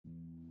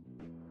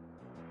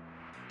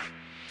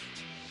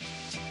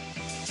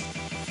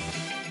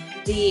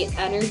The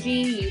energy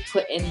you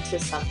put into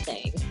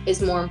something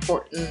is more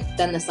important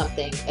than the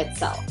something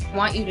itself. I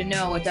want you to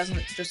know it doesn't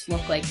just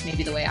look like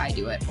maybe the way I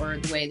do it or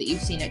the way that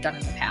you've seen it done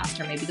in the past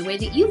or maybe the way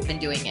that you've been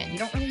doing it. You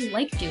don't really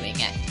like doing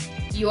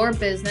it. Your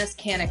business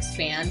can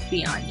expand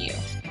beyond you.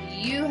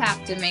 You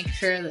have to make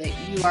sure that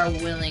you are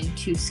willing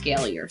to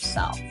scale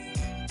yourself.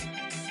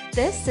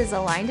 This is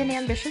Aligned and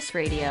Ambitious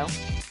Radio.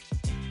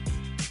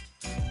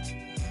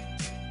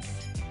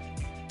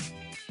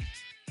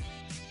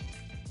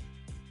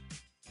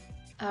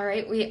 All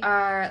right, we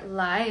are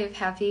live.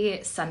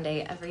 Happy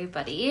Sunday,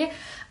 everybody.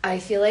 I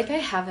feel like I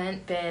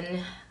haven't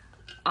been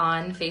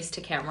on face to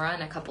camera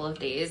in a couple of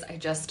days. I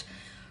just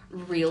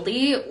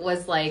really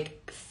was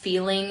like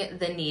feeling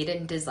the need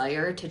and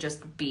desire to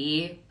just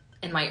be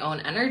in my own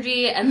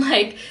energy and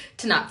like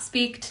to not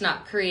speak, to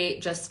not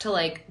create, just to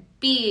like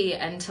be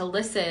and to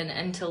listen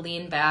and to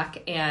lean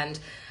back. And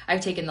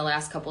I've taken the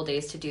last couple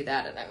days to do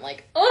that, and I'm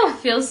like, oh, it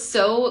feels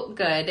so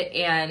good.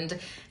 And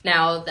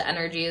now the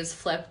energy is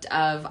flipped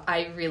of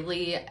I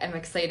really am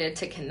excited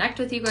to connect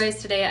with you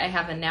guys today. I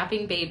have a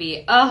napping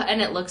baby. Oh,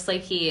 and it looks like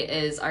he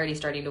is already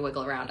starting to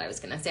wiggle around. I was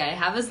going to say I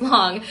have as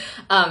long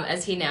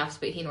as he naps,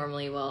 but he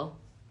normally will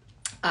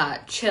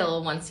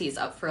chill once he's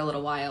up for a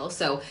little while.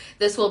 So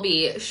this will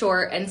be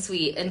short and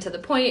sweet and to the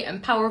point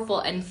and powerful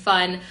and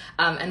fun,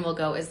 and we'll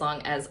go as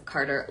long as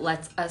Carter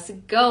lets us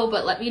go.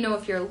 But let me know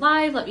if you're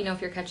live. Let me know if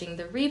you're catching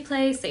the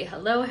replay. Say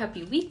hello.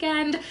 Happy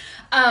weekend.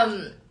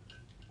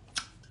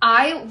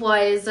 I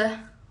was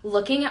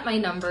looking at my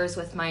numbers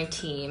with my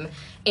team,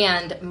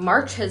 and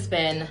March has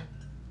been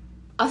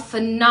a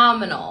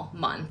phenomenal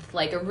month,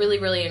 like a really,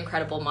 really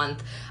incredible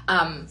month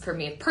for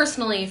me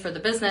personally, for the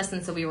business.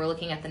 And so we were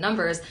looking at the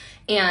numbers,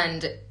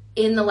 and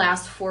in the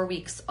last 4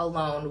 weeks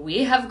alone,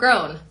 we have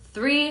grown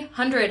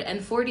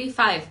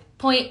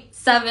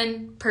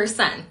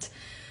 345.7%,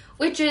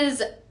 which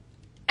is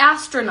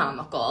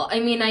astronomical.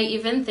 I mean, I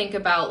even think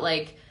about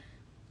like,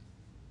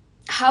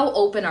 how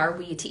open are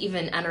we to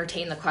even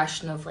entertain the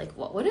question of like,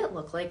 what would it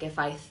look like if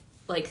I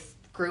like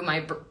grew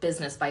my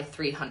business by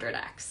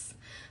 300x?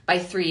 By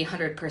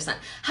 300%.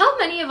 How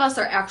many of us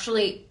are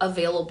actually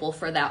available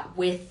for that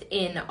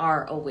within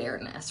our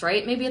awareness,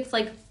 right? Maybe it's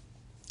like,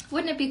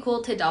 wouldn't it be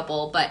cool to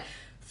double? But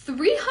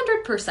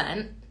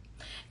 300%.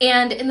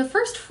 And in the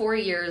first 4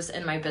 years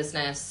in my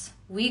business,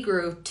 we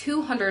grew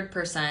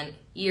 200%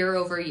 year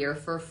over year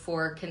for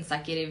 4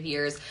 consecutive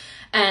years.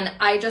 And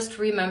I just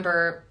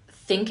remember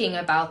thinking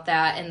about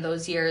that in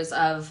those years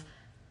of,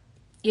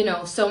 you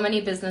know, so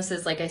many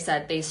businesses, like I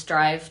said, they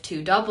strive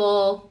to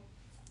double,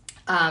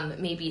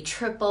 maybe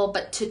triple,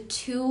 but to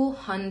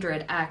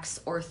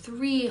 200x or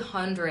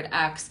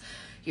 300x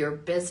your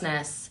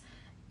business,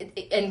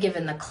 and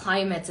given the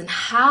climates, and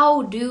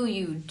how do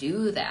you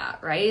do that,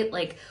 right?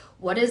 Like,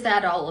 what is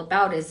that all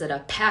about? Is it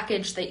a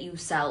package that you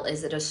sell?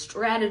 Is it a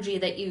strategy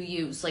that you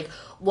use? Like,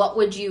 what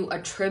would you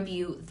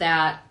attribute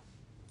that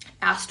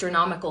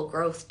astronomical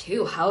growth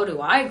to? How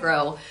do I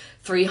grow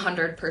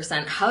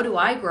 300%? How do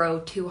I grow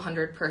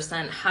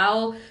 200%?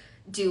 How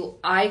do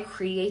I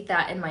create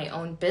that in my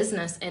own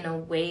business in a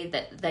way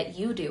that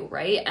you do,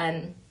 right?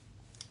 And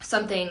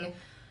something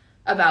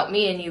about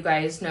me, and you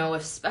guys know,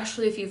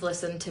 especially if you've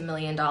listened to $1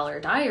 Million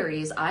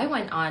Diaries, I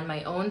went on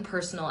my own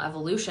personal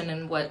evolution,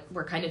 and what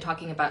we're kind of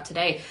talking about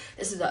today,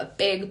 this is a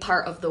big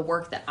part of the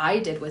work that I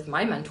did with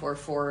my mentor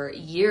for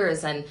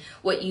years. And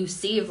what you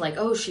see of like,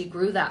 oh, she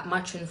grew that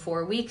much in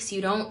 4 weeks,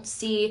 you don't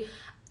see,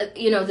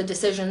 you know, the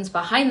decisions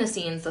behind the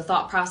scenes, the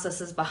thought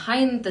processes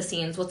behind the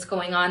scenes, what's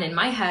going on in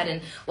my head,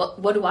 and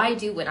what do I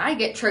do when I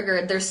get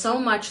triggered? There's so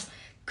much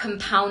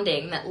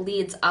compounding that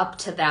leads up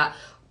to that,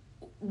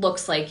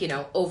 looks like, you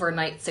know,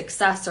 overnight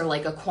success, or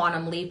like a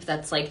quantum leap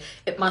that's like,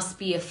 it must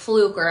be a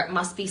fluke, or it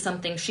must be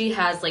something she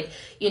has. Like,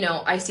 you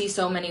know, I see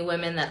so many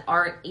women that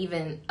aren't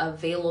even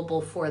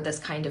available for this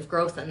kind of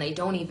growth, and they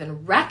don't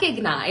even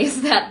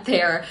recognize that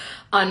they're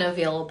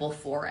unavailable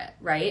for it,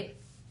 right?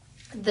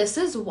 This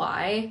is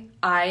why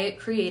I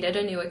created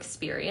a new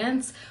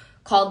experience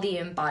called the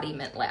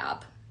Embodiment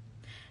Lab.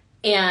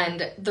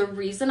 And the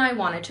reason I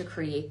wanted to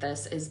create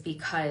this is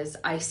because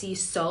I see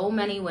so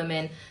many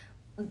women,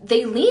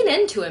 they lean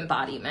into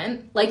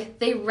embodiment, like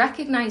they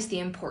recognize the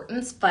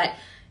importance, but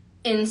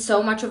in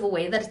so much of a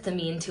way that it's a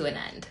mean to an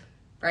end,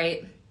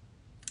 right?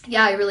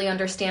 Yeah, I really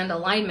understand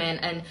alignment,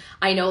 and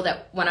I know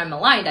that when I'm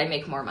aligned, I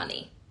make more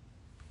money.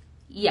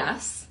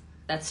 Yes,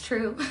 that's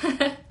true.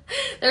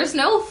 There's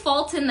no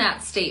fault in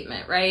that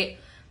statement, right?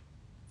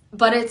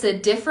 But it's a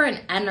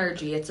different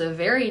energy. It's a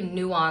very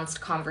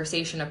nuanced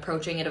conversation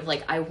approaching it of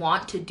like, I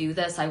want to do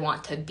this. I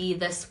want to be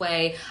this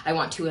way. I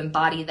want to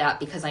embody that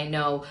because I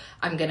know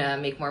I'm going to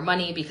make more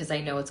money, because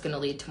I know it's going to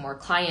lead to more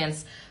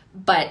clients.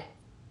 But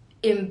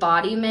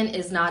embodiment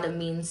is not a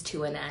means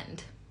to an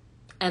end.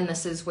 And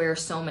this is where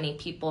so many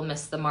people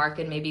miss the mark,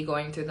 and maybe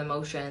going through the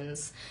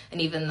motions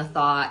and even the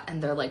thought,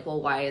 and they're like, well,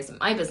 why isn't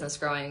my business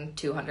growing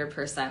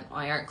 200%?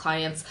 Why aren't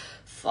clients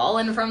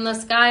falling from the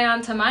sky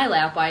onto my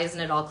lap? Why isn't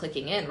it all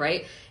clicking in,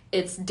 right?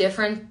 It's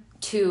different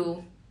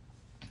to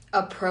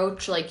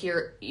approach like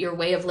your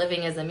way of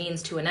living as a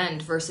means to an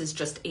end versus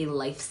just a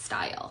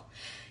lifestyle.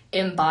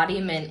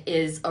 Embodiment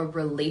is a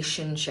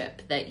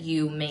relationship that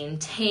you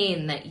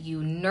maintain, that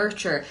you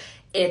nurture.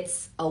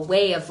 It's a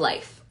way of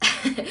life.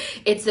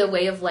 It's a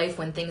way of life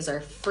when things are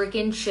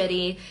freaking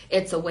shitty.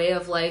 It's a way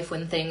of life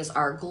when things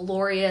are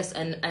glorious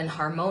and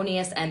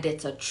harmonious, and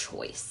it's a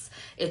choice.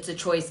 It's a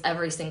choice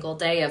every single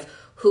day of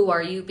who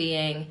are you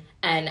being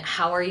and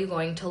how are you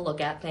going to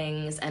look at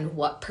things and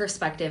what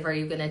perspective are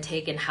you going to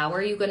take and how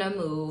are you going to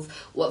move,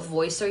 what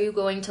voice are you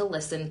going to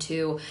listen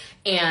to,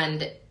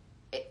 and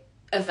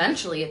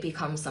eventually it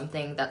becomes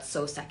something that's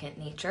so second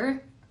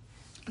nature.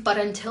 But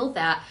until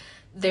that,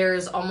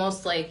 there's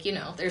almost like,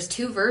 there's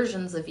two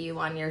versions of you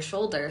on your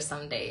shoulder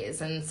some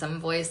days, and some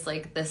voice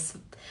like this,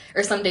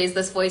 or some days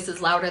this voice is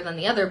louder than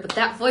the other, but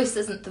that voice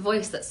isn't the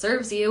voice that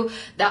serves you.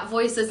 That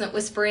voice isn't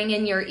whispering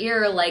in your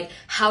ear like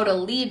how to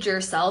lead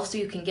yourself so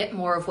you can get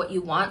more of what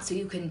you want, so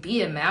you can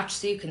be a match,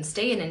 so you can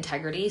stay in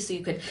integrity, so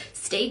you can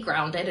stay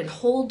grounded and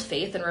hold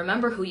faith and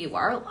remember who you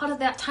are. A lot of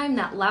that time,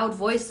 that loud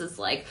voice is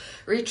like,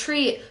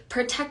 retreat,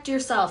 protect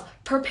yourself,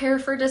 prepare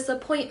for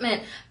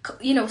disappointment,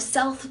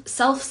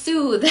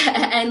 self-soothe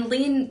and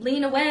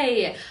lean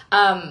away.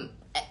 And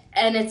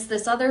it's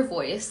this other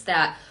voice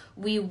that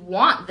we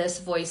want this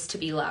voice to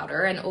be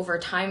louder. And over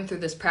time through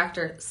this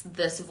practice,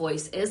 this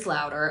voice is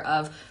louder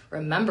of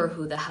remember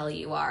who the hell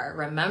you are.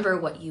 Remember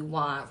what you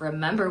want.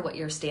 Remember what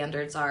your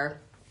standards are.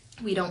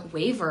 We don't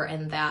waver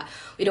in that.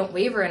 We don't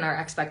waver in our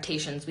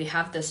expectations. We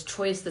have this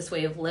choice, this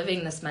way of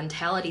living, this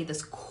mentality,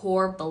 this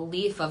core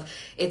belief of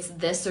it's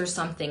this or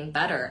something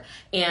better.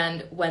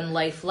 And when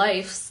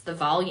life's, the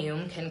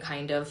volume can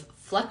kind of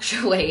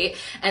fluctuate.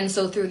 And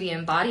so through the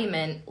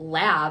Embodiment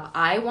Lab,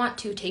 I want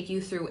to take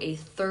you through a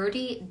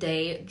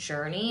 30-day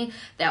journey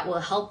that will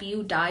help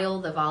you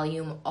dial the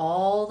volume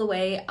all the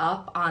way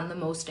up on the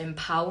most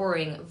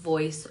empowering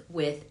voice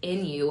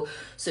within you,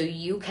 so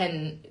you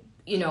can,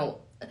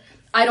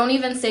 I don't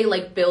even say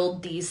like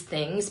build these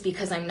things,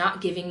 because I'm not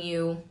giving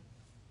you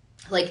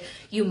like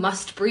you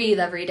must breathe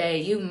every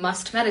day, you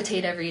must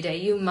meditate every day,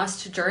 you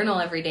must journal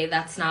every day.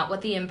 That's not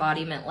what the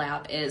Embodiment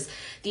Lab is.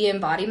 The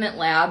Embodiment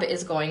Lab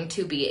is going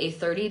to be a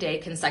 30-day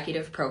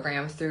consecutive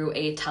program through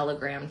a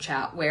Telegram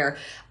chat where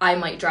I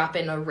might drop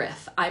in a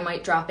riff, I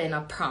might drop in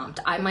a prompt,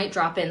 I might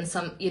drop in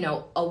some,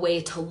 a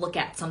way to look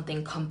at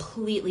something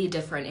completely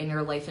different in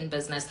your life and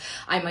business.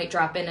 I might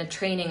drop in a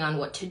training on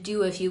what to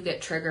do if you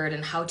get triggered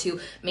and how to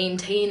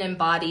maintain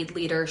embodied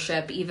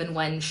leadership even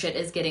when shit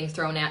is getting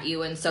thrown at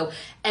you. And so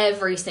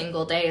every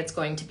single day it's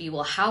going to be,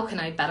 well, how can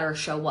I better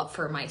show up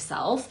for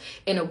myself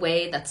in a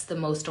way that's the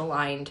most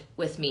aligned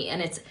with me?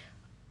 And it's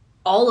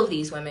all of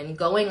these women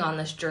going on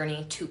this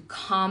journey to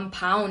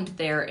compound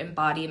their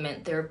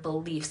embodiment, their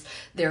beliefs,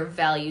 their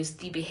values,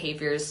 the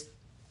behaviors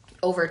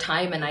over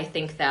time. And I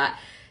think that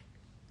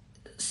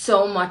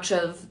so much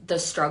of the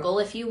struggle,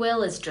 if you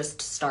will, is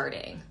just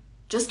starting,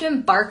 just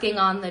embarking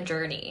on the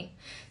journey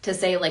to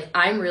say, like,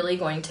 I'm really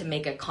going to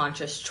make a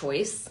conscious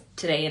choice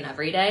today and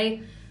every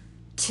day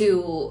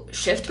to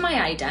shift my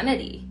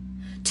identity,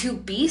 to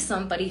be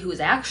somebody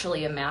who's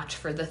actually a match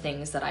for the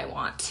things that I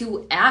want,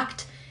 to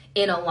act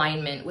in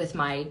alignment with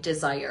my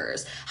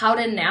desires, how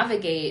to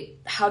navigate,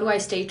 how do I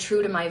stay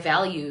true to my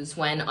values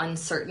when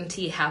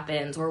uncertainty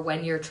happens or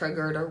when you're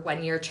triggered or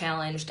when you're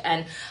challenged.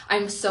 And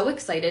I'm so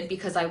excited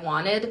because I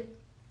wanted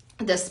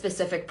this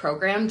specific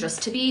program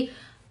just to be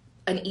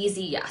an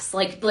easy yes,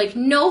 like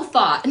no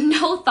thought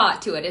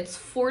to it. It's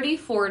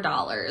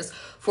 $44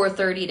 for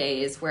 30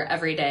 days where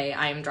every day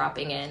I'm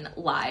dropping in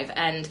live.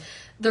 And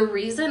the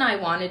reason I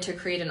wanted to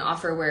create an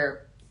offer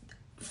where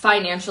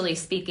financially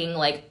speaking,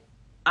 like,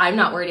 I'm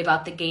not worried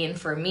about the gain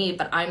for me,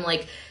 but I'm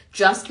like,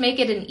 just make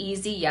it an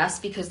easy yes,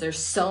 because there's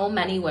so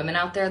many women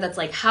out there that's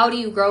like, how do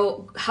you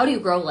grow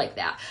like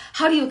that?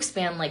 How do you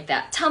expand like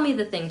that? Tell me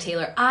the thing,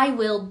 Taylor. I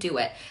will do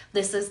it.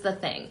 This is the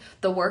thing.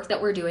 The work that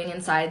we're doing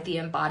inside the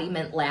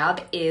Embodiment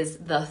Lab is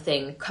the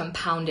thing,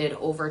 compounded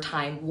over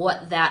time.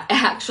 What that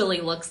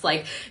actually looks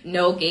like,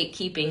 no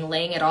gatekeeping,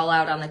 laying it all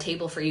out on the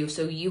table for you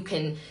so you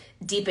can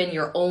deepen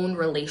your own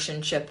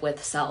relationship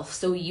with self,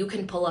 so you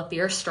can pull up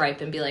your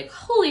stripe and be like,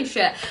 holy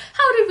shit,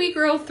 how did we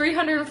grow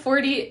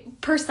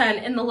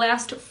 340% in the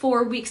last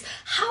 4 weeks?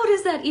 How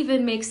does that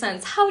even make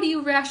sense? How do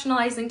you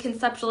rationalize and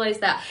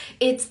conceptualize that?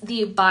 It's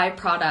the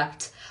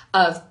byproduct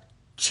of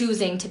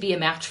choosing to be a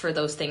match for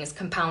those things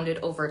compounded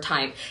over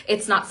time.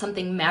 It's not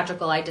something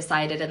magical I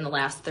decided in the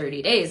last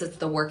 30 days. It's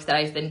the work that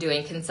I've been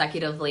doing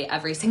consecutively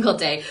every single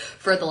day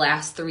for the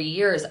last 3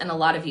 years. And a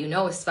lot of you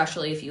know,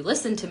 especially if you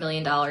listen to $1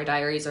 Million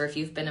Diaries or if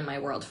you've been in my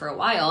world for a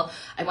while,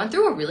 I went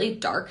through a really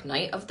dark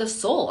night of the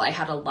soul. I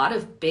had a lot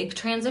of big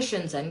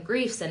transitions and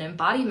griefs and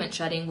embodiment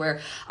shedding where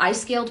I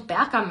scaled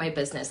back on my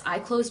business. I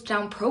closed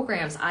down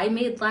programs. I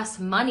made less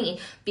money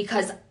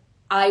because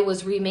I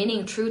was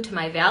remaining true to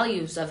my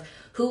values of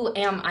who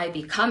am I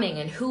becoming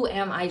and who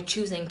am I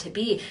choosing to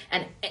be?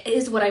 And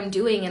is what I'm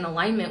doing in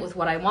alignment with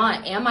what I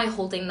want? Am I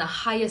holding the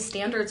highest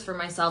standards for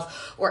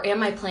myself, or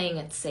am I playing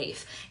it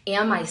safe?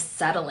 Am I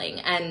settling?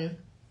 And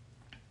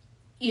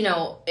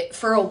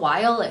for a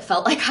while, it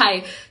felt like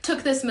I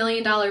took this $1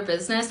 million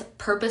business,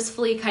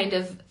 purposefully kind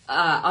of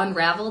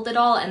unraveled it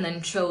all, and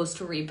then chose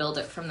to rebuild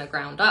it from the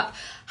ground up.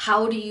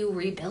 How do you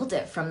rebuild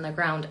it from the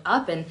ground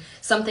up? And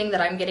something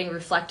that I'm getting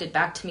reflected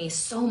back to me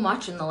so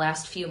much in the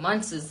last few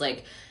months is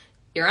like,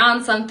 you're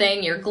on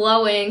something, you're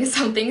glowing,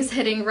 something's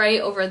hitting right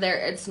over there.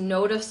 It's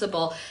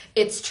noticeable.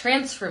 It's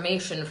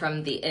transformation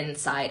from the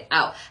inside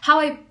out.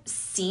 How I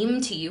seem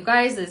to you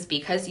guys is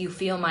because you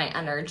feel my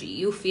energy.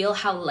 You feel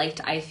how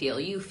light I feel.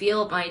 You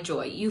feel my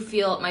joy. You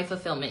feel my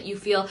fulfillment. You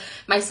feel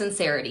my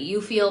sincerity. You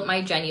feel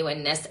my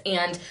genuineness.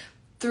 And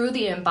through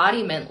the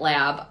Embodiment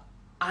Lab,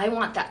 I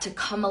want that to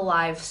come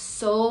alive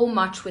so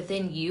much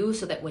within you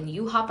so that when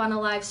you hop on a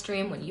live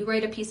stream, when you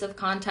write a piece of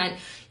content,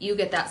 you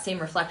get that same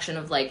reflection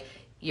of like,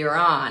 you're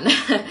on.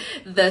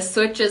 The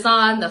switch is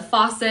on, the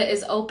faucet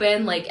is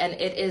open, and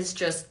it is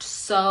just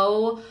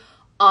so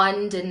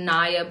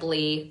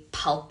undeniably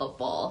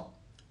palpable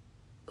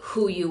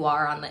who you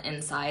are on the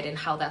inside and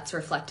how that's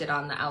reflected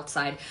on the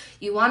outside.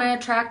 You want to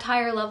attract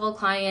higher level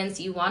clients,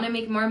 you want to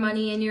make more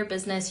money in your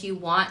business, you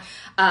want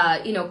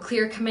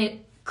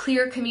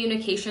clear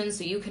communication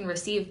so you can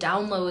receive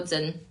downloads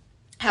and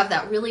have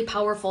that really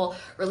powerful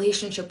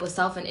relationship with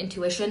self and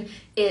intuition.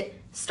 It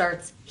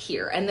starts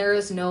here. And there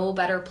is no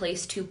better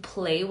place to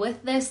play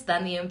with this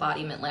than the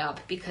Embodiment Lab,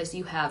 because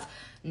you have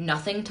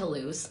nothing to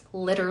lose,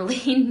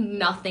 literally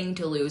nothing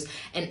to lose,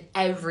 and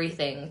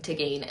everything to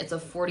gain. It's a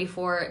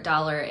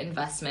 $44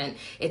 investment.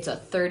 It's a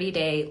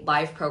 30-day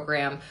live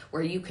program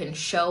where you can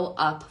show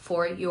up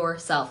for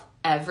yourself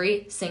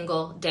every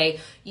single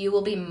day. You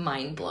will be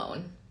mind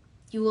blown.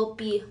 You will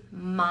be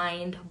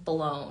mind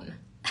blown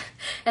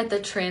at the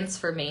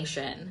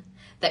transformation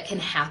that can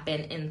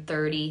happen in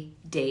 30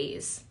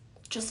 days.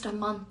 Just a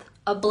month,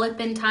 a blip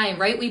in time,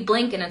 right? We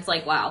blink and it's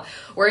like, wow,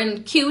 we're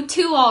in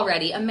Q2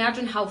 already.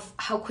 Imagine how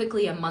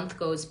quickly a month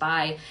goes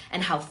by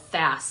and how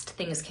fast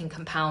things can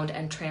compound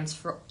and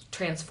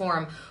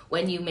transform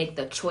when you make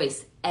the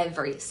choice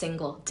every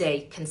single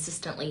day,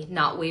 consistently,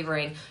 not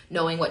wavering,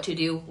 knowing what to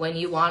do when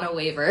you want to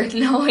waver,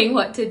 knowing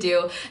what to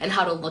do and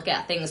how to look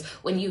at things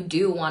when you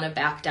do want to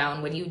back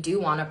down, when you do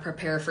want to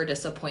prepare for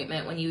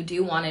disappointment, when you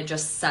do want to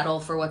just settle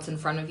for what's in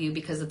front of you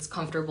because it's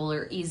comfortable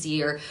or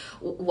easy or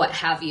what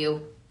have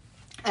you.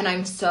 And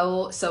I'm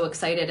so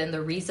excited. And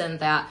the reason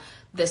that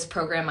this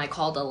program I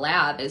called a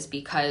lab is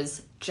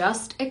because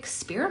just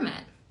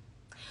experiment.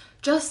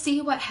 Just see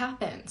what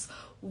happens.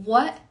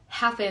 What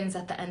happens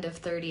at the end of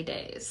 30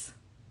 days?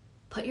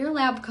 Put your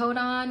lab coat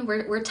on.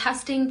 We're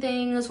testing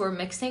things. We're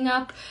mixing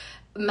up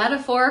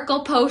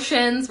metaphorical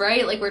potions,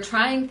 right? Like we're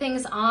trying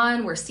things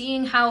on. We're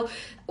seeing how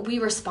we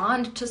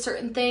respond to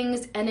certain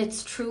things. And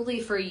it's truly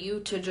for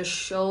you to just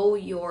show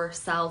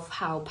yourself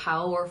how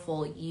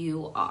powerful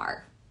you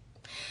are.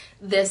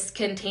 This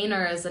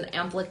container is an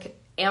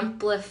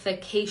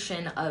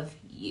amplification of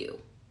you,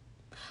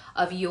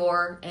 of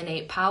your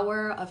innate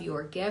power, of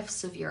your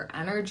gifts, of your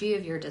energy,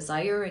 of your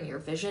desire and your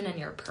vision and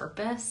your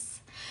purpose.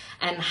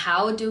 And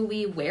how do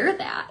we wear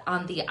that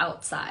on the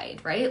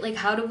outside, right? Like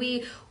how do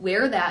we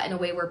wear that in a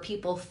way where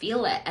people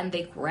feel it and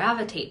they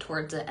gravitate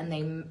towards it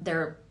and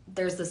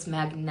there's this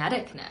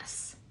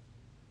magneticness.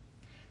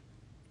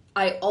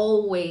 I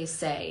always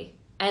say,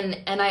 and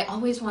I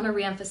always want to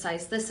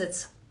reemphasize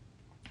this,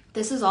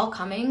 this is all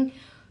coming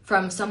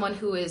from someone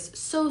who is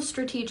so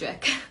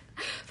strategic,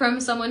 from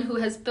someone who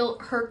has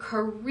built her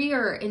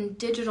career in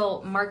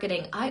digital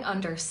marketing. I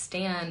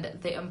understand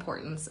the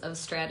importance of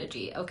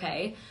strategy,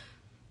 okay?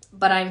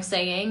 But I'm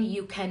saying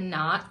you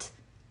cannot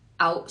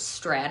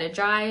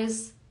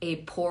out-strategize a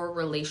poor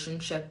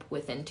relationship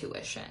with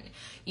intuition.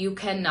 You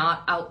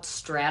cannot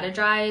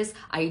out-strategize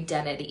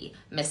identity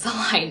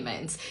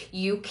misalignments.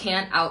 You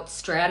can't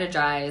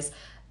out-strategize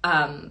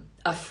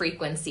a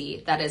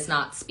frequency that is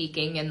not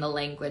speaking in the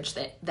language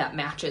that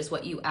matches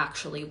what you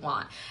actually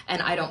want.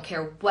 And I don't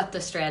care what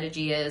the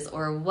strategy is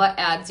or what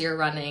ads you're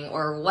running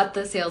or what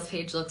the sales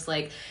page looks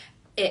like.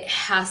 It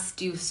has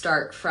to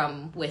start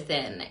from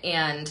within.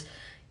 And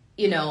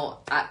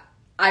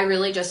I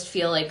really just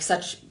feel like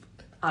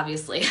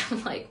obviously,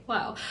 I'm like,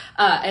 wow,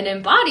 an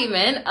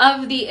embodiment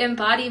of the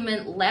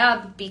Embodiment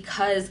Lab,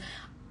 because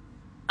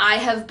I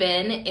have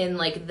been in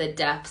like the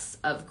depths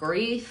of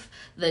grief,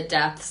 the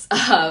depths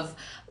of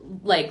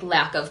like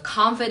lack of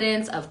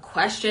confidence, of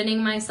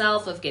questioning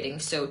myself, of getting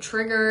so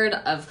triggered,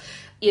 of,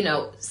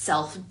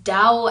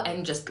 self-doubt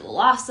and just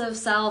loss of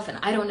self. And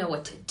I don't know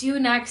what to do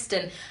next.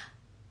 And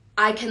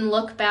I can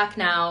look back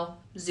now,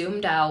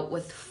 zoomed out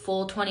with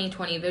full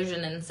 2020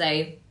 vision and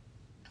say,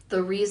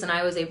 the reason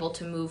I was able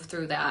to move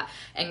through that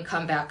and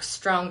come back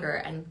stronger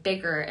and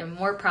bigger and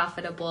more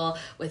profitable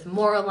with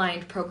more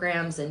aligned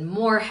programs and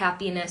more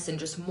happiness and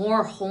just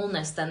more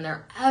wholeness than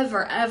there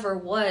ever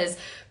was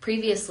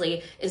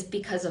previously is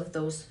because of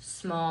those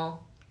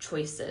small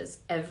choices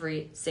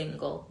every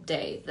single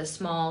day. The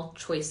small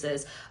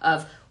choices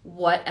of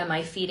what am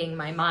I feeding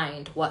my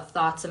mind? What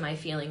thoughts am I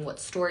feeling? What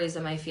stories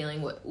am I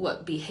feeling?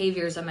 What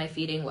behaviors am I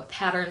feeding? What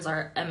patterns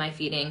am I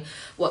feeding?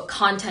 What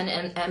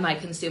content am I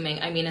consuming?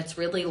 I mean, it's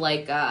really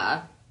like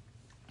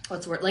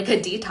like a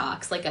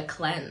detox, like a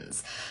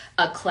cleanse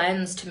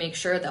to make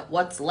sure that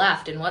what's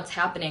left and what's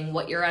happening,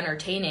 what you're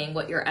entertaining,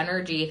 what your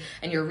energy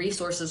and your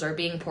resources are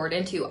being poured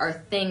into are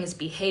things,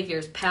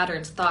 behaviors,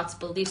 patterns, thoughts,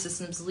 belief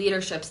systems,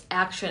 leaderships,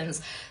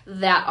 actions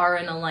that are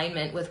in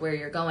alignment with where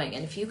you're going.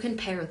 And if you can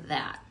pair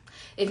that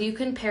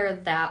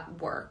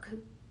work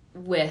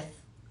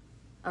with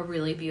a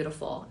really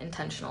beautiful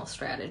intentional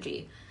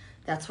strategy,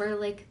 that's where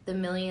like the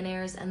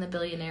millionaires and the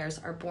billionaires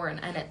are born.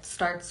 And it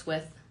starts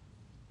with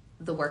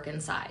the work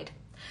inside.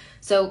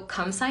 So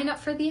come sign up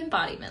for the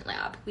Embodiment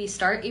Lab. We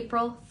start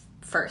April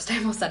 1st. I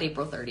almost said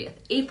April 30th.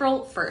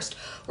 April 1st.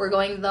 We're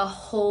going the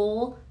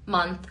whole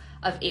month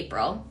of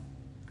April.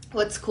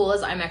 What's cool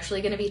is I'm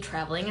actually going to be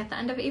traveling at the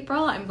end of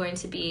April. I'm going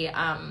to be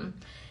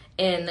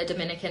in the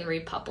Dominican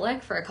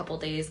Republic for a couple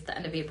days at the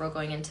end of April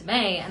going into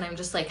May. And I'm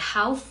just like,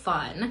 how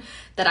fun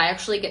that I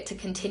actually get to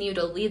continue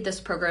to lead this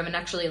program and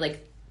actually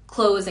like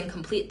close and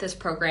complete this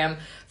program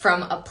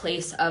from a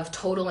place of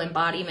total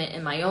embodiment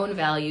in my own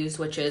values,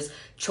 which is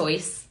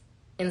choice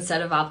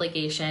instead of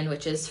obligation,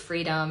 which is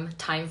freedom,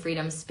 time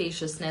freedom,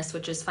 spaciousness,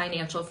 which is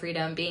financial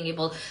freedom, being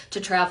able to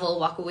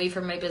travel, walk away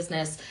from my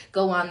business,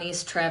 go on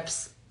these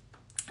trips,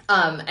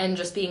 and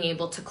just being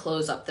able to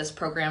close up this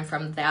program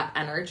from that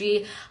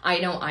energy. I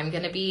know I'm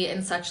going to be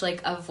in such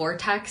like a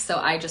vortex, so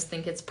I just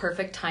think it's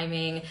perfect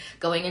timing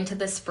going into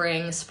the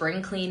spring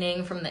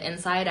cleaning from the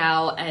inside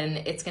out, and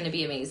it's going to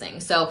be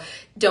amazing. So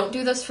don't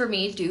do this for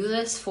me, do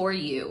this for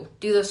you.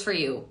 Do this for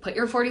you. Put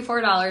your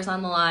 $44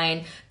 on the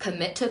line,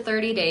 commit to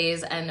 30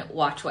 days, and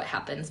watch what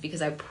happens,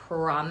 because I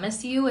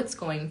promise you it's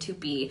going to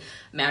be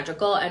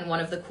magical. And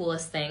one of the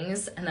coolest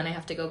things, and then I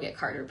have to go get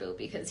Carter Boo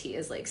because he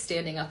is like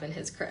standing up in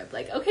his crib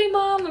like, okay,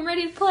 Mom, I'm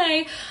ready to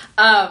play.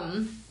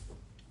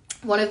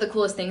 One of the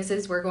coolest things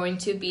is we're going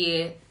to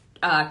be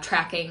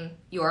tracking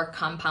your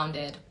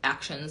compounded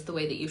actions, the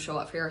way that you show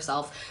up for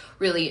yourself,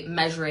 really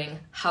measuring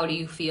how do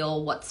you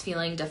feel, what's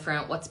feeling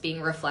different, what's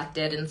being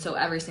reflected. And so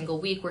every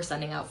single week we're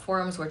sending out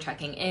forums, we're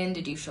checking in.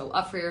 Did you show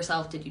up for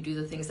yourself? Did you do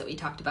the things that we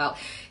talked about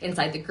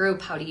inside the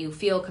group? How do you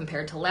feel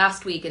compared to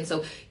last week? And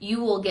so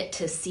you will get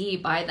to see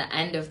by the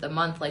end of the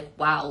month, like,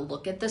 wow,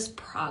 look at this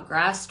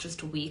progress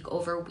just week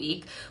over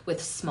week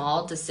with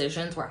small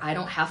decisions where I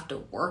don't have to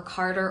work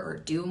harder or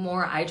do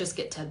more. I just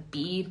get to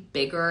be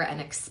bigger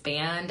and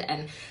expand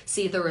and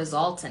see the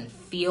results and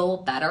feel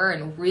better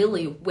and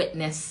really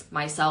witness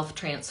myself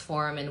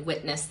transform and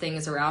witness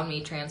things around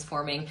me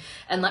transforming.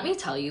 And let me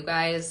tell you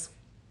guys,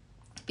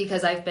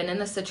 because I've been in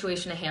this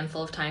situation a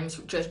handful of times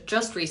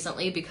just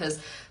recently, because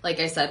like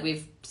I said,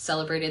 we've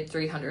celebrated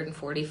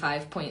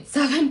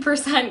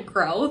 345.7%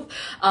 growth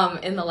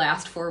in the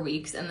last 4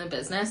 weeks in the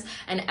business.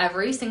 And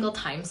every single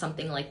time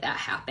something like that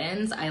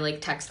happens, I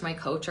like text my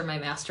coach or my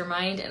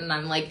mastermind and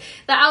I'm like,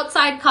 the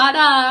outside caught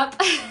up.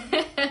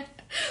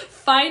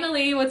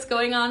 Finally, what's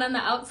going on the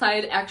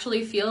outside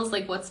actually feels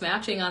like what's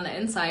matching on the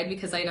inside,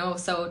 because I know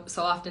so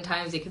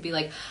oftentimes you could be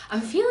like,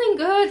 I'm feeling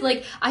good.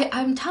 Like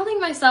I'm telling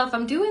myself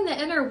I'm doing the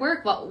inner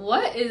work, but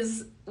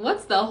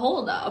what's the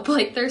hold up?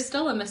 Like there's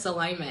still a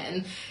misalignment,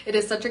 and it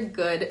is such a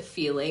good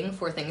feeling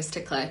for things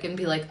to click and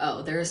be like,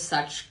 oh, there's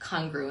such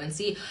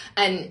congruency.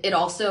 And it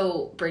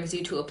also brings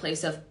you to a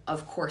place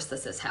of course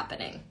this is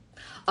happening.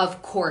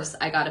 Of course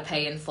I got to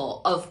pay in full.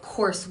 Of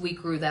course we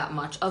grew that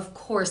much. Of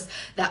course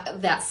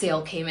that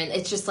sale came in.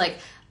 It's just like,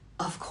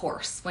 of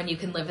course, when you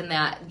can live in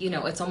that,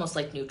 it's almost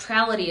like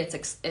neutrality. It's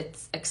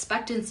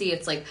expectancy.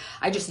 It's like,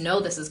 I just know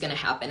this is going to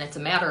happen. It's a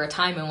matter of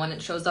time. And when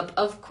it shows up,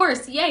 of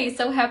course, yay,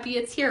 so happy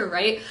it's here,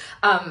 right?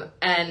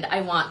 And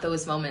I want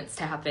those moments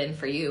to happen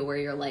for you where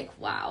you're like,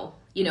 wow,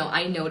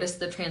 I noticed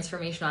the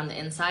transformation on the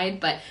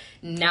inside, but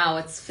now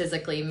it's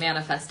physically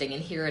manifesting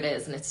and here it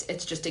is. And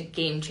it's just a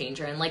game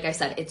changer. And like I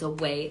said, it's a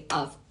way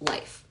of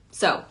life.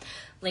 So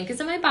link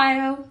is in my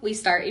bio. We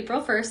start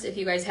April 1st. If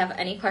you guys have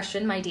any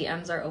question, my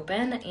DMs are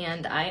open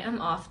and I am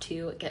off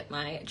to get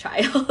my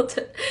child.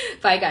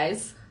 Bye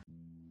guys.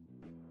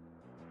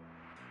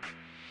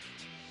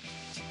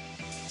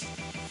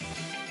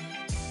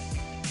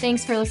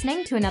 Thanks for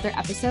listening to another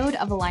episode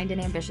of Aligned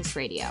and Ambitious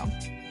Radio.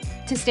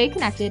 To stay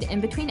connected in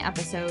between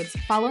episodes,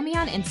 follow me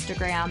on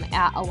Instagram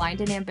at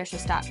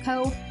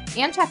alignedandambitious.co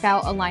and check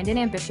out Aligned and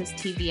Ambitious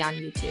TV on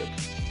YouTube.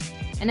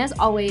 And as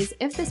always,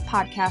 if this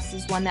podcast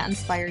is one that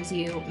inspires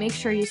you, make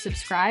sure you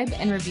subscribe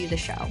and review the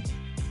show.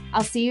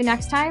 I'll see you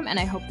next time, and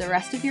I hope the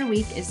rest of your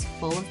week is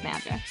full of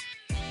magic.